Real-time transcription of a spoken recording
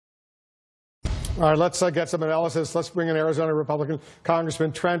All right, let's get some analysis. Let's bring in Arizona Republican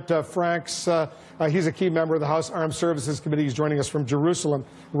Congressman Trent Franks. He's a key member of the House Armed Services Committee. He's joining us from Jerusalem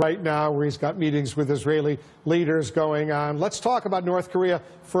right now, where he's got meetings with Israeli leaders going on. Let's talk about North Korea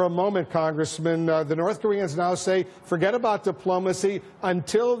for a moment, Congressman. The North Koreans now say, forget about diplomacy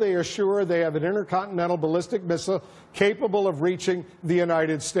until they are sure they have an intercontinental ballistic missile capable of reaching the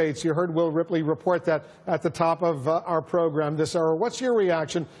United States. You heard Will Ripley report that at the top of our program this hour. What's your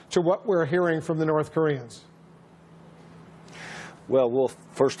reaction to what we're hearing from the North Koreans? Well, Wolf,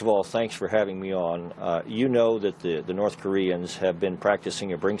 first of all, thanks for having me on. You know that the North Koreans have been practicing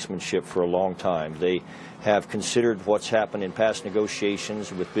brinksmanship for a long time. They have considered what's happened in past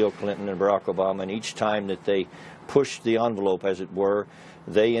negotiations with Bill Clinton and Barack Obama, and each time that they pushed the envelope, as it were,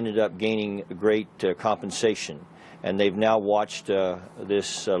 they ended up gaining great compensation. And they've now watched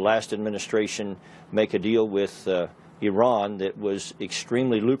this last administration make a deal with Iran that was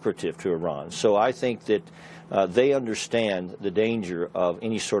extremely lucrative to Iran. So I think that they understand the danger of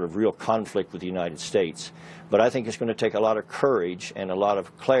any sort of real conflict with the United States. But I think it's going to take a lot of courage and a lot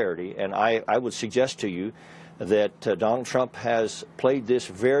of clarity. And I would suggest to you that Donald Trump has played this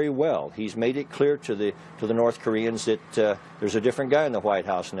very well. He's made it clear to the North Koreans that there's a different guy in the White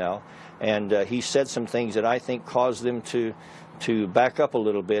House now. And he said some things that I think caused them to back up a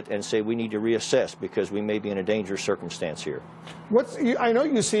little bit and say we need to reassess because we may be in a dangerous circumstance here. I know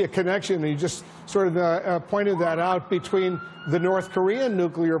you see a connection, and you just sort of pointed that out, between the North Korean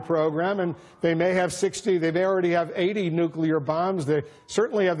nuclear program, and they may have 60, they may already have 80 nuclear bombs. They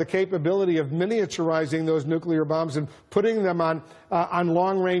certainly have the capability of miniaturizing those nuclear bombs and putting them on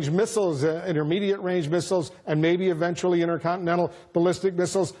long-range missiles, intermediate-range missiles, and maybe eventually intercontinental ballistic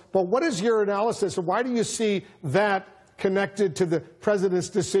missiles. But what is your analysis? Why do you see that connected to the president's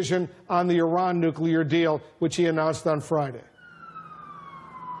decision on the Iran nuclear deal, which he announced on Friday?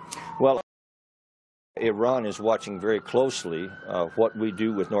 Well, Iran is watching very closely what we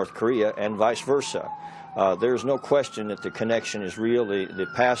do with North Korea and vice versa. There's no question that the connection is real. The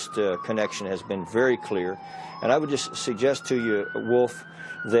past connection has been very clear. And I would just suggest to you, Wolf,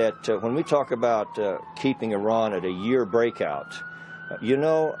 that when we talk about keeping Iran at a year breakout, you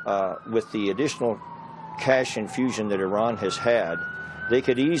know, with the additional cash infusion that Iran has had, they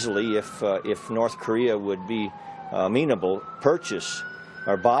could easily, if North Korea would be amenable, purchase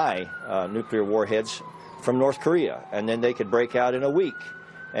or buy nuclear warheads from North Korea, and then they could break out in a week.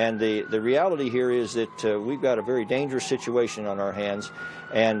 And the reality here is that we've got a very dangerous situation on our hands,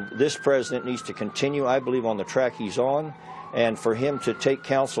 and this president needs to continue, I believe, on the track he's on, and for him to take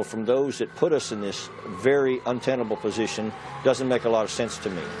counsel from those that put us in this very untenable position doesn't make a lot of sense to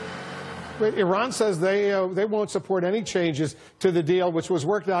me. Iran says they won't support any changes to the deal, which was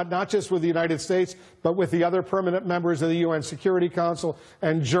worked out not just with the United States, but with the other permanent members of the UN Security Council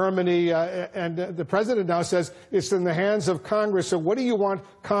and Germany. And the president now says it's in the hands of Congress. So what do you want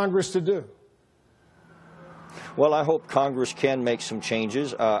Congress to do? Well, I hope Congress can make some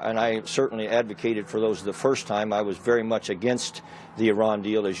changes, and I certainly advocated for those the first time. I was very much against the Iran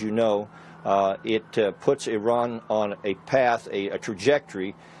deal, as you know. It puts Iran on a path, a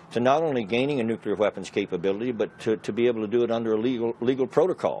trajectory, to not only gaining a nuclear weapons capability, but to be able to do it under a legal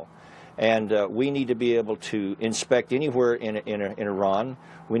protocol. And we need to be able to inspect anywhere in Iran.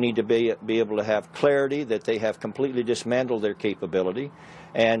 We need to be able to have clarity that they have completely dismantled their capability.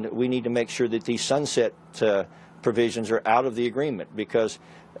 And we need to make sure that these sunset provisions are out of the agreement, because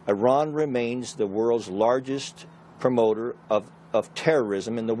Iran remains the world's largest promoter of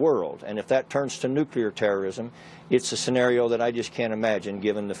terrorism in the world. And if that turns to nuclear terrorism, it's a scenario that I just can't imagine,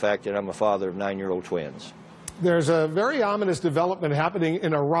 given the fact that I'm a father of 9-year-old twins. There's a very ominous development happening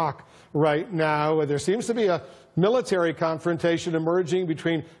in Iraq right now. There seems to be a military confrontation emerging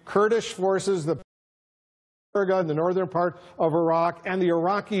between Kurdish forces, the in the northern part of Iraq, and the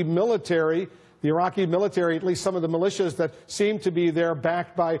Iraqi military. The Iraqi military, at least some of the militias that seem to be there,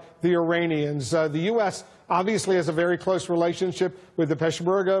 backed by the Iranians. The U.S. obviously has a very close relationship with the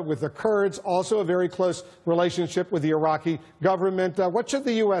Peshmerga, with the Kurds, also a very close relationship with the Iraqi government. What should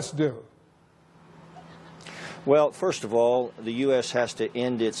the U.S. do? Well, first of all, the U.S. has to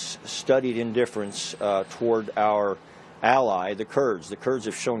end its studied indifference toward our ally, the Kurds. The Kurds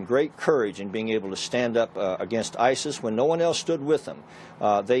have shown great courage in being able to stand up against ISIS when no one else stood with them.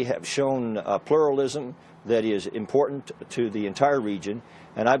 They have shown pluralism that is important to the entire region,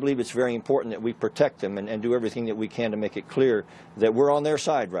 and I believe it's very important that we protect them and do everything that we can to make it clear that we're on their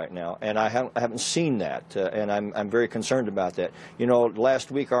side right now. And I haven't seen that, and I'm very concerned about that. You know,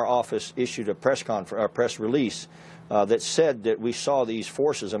 last week our office issued a press release that said that we saw these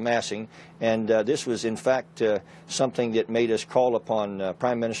forces amassing, and this was in fact something that made us call upon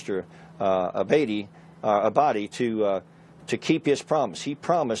Prime Minister Abadi to keep his promise. He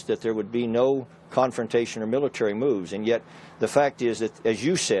promised that there would be no confrontation or military moves, and yet the fact is that, as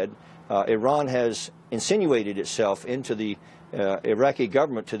you said, Iran has insinuated itself into the Iraqi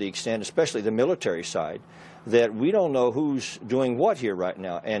government to the extent, especially the military side, that we don't know who's doing what here right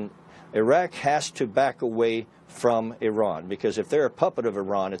now. And Iraq has to back away from Iran, because if they're a puppet of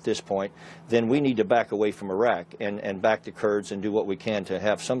Iran at this point, then we need to back away from Iraq and back the Kurds and do what we can to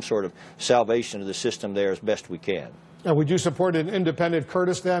have some sort of salvation of the system there as best we can. Now, would you support an independent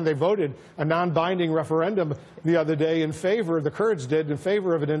Kurdistan? They voted a non-binding referendum the other day in favor, the Kurds did, in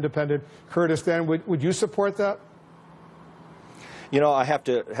favor of an independent Kurdistan. Would you support that? You know, I have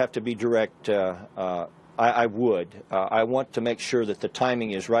to be direct. I would. I want to make sure that the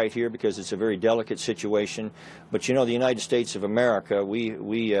timing is right here, because it's a very delicate situation. But you know, the United States of America, we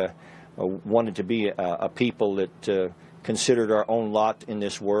wanted to be a people that considered our own lot in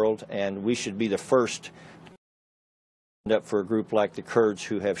this world, and we should be the first to stand up for a group like the Kurds,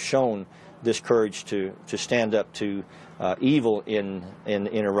 who have shown this courage to stand up to evil in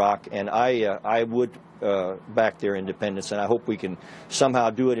Iraq. And I would back their independence, and I hope we can somehow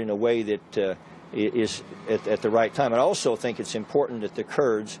do it in a way that is at the right time. I also think it's important that the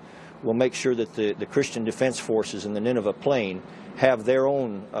Kurds will make sure that the Christian Defense Forces in the Nineveh Plain have their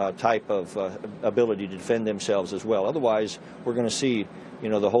own type of ability to defend themselves as well. Otherwise, we're going to see, you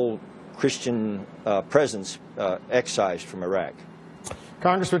know, the whole Christian presence excised from Iraq.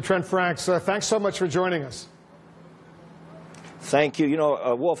 Congressman Trent Franks, thanks so much for joining us. Thank you. You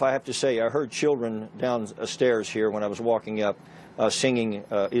know, Wolf, I have to say, I heard children downstairs here when I was walking up singing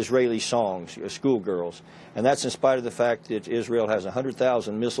Israeli songs, schoolgirls, and that's in spite of the fact that Israel has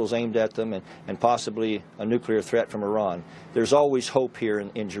 100,000 missiles aimed at them and possibly a nuclear threat from Iran. There's always hope here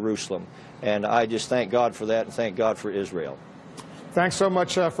in Jerusalem, and I just thank God for that and thank God for Israel. Thanks so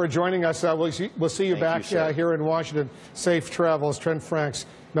much for joining us. We'll see you back here in Washington. Safe travels. Trent Franks,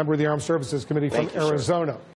 member of the Armed Services Committee from Arizona.